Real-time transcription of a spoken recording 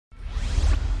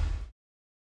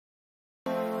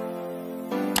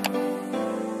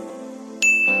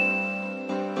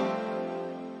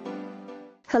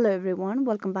Hello everyone,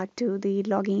 welcome back to the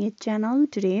Logging It channel.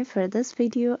 Today for this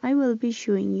video I will be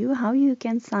showing you how you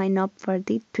can sign up for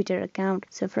the Twitter account.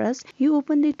 So first you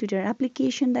open the Twitter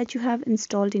application that you have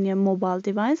installed in your mobile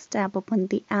device. Tap open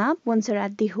the app. Once you're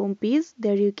at the home page,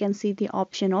 there you can see the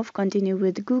option of continue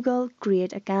with Google,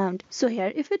 create account. So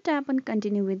here if you tap on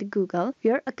continue with Google,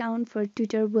 your account for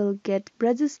Twitter will get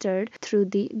registered through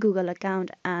the Google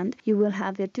account and you will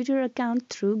have your Twitter account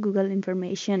through Google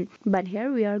information. But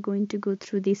here we are going to go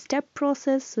through the step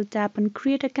process. So tap on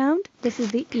create account. This is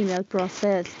the email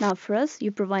process. Now first you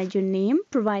provide your name,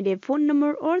 provide a phone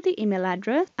number or the email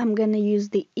address. I'm gonna use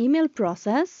the email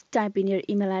process. Type in your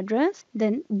email address,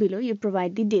 then below you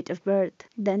provide the date of birth,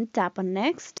 then tap on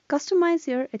next. Customize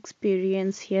your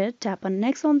experience. Here tap on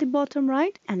next on the bottom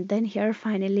right, and then here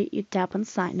finally you tap on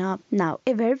sign up. Now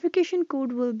a verification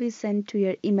code will be sent to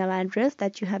your email address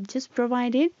that you have just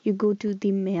provided. You go to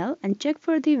the mail and check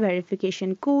for the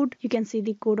verification code. You can see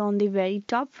the code on the very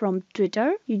top from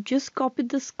Twitter. You just copy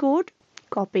this code,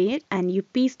 copy it, and you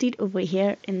paste it over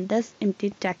here in this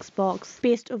empty text box.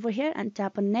 Paste over here and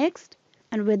tap on next.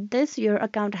 And with this your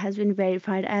account has been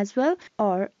verified as well,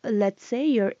 or let's say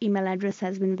your email address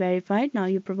has been verified. Now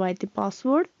you provide the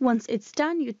password. Once it's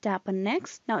done, you tap on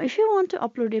next. Now if you want to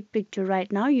upload a picture right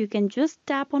now, you can just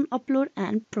tap on upload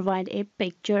and provide a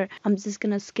picture. I'm just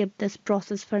gonna skip this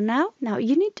process for now. Now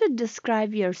you need to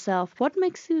describe yourself. What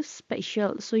makes you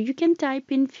special? So you can type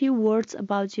in few words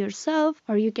about yourself,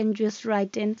 or you can just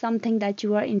write in something that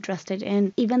you are interested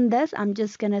in. Even this I'm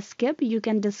just gonna skip. You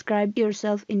can describe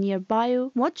yourself in your bio.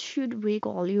 What should we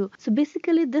call you? So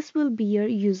basically this will be your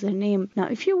username. Now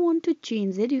if you want to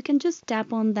change it, you can just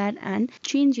tap on that and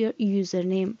change your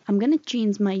username. I'm gonna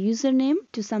change my username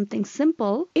to something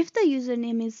simple. If the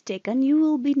username is taken, you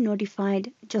will be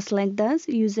notified just like this.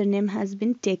 Username has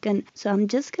been taken. So I'm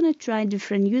just gonna try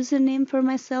different username for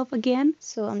myself again.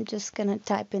 So I'm just gonna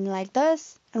type in like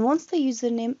this. And once the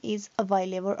username is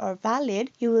available or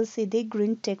valid, you will see the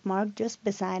green tick mark just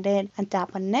beside it and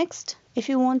tap on next. If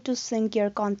you want to sync your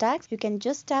contacts, you can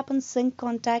just tap on sync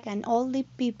contact and all the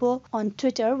people on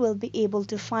Twitter will be able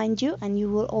to find you, and you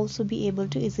will also be able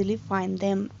to easily find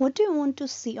them. What do you want to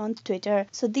see on Twitter?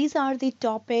 So these are the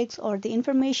topics or the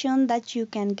information that you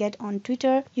can get on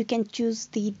Twitter. You can choose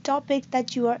the topic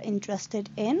that you are interested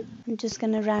in. I'm just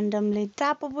gonna randomly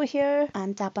tap over here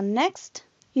and tap on next.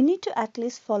 You need to at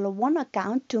least follow one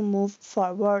account to move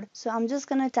forward. So I'm just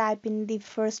gonna type in the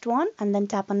first one and then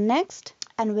tap on next.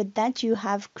 And with that you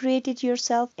have created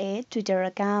yourself a Twitter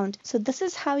account. So this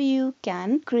is how you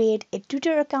can create a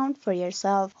Twitter account for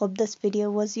yourself. Hope this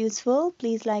video was useful.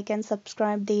 Please like and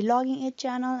subscribe the Logging It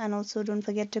channel, and also don't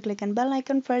forget to click on bell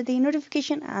icon for the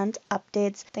notification and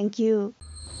updates. Thank you.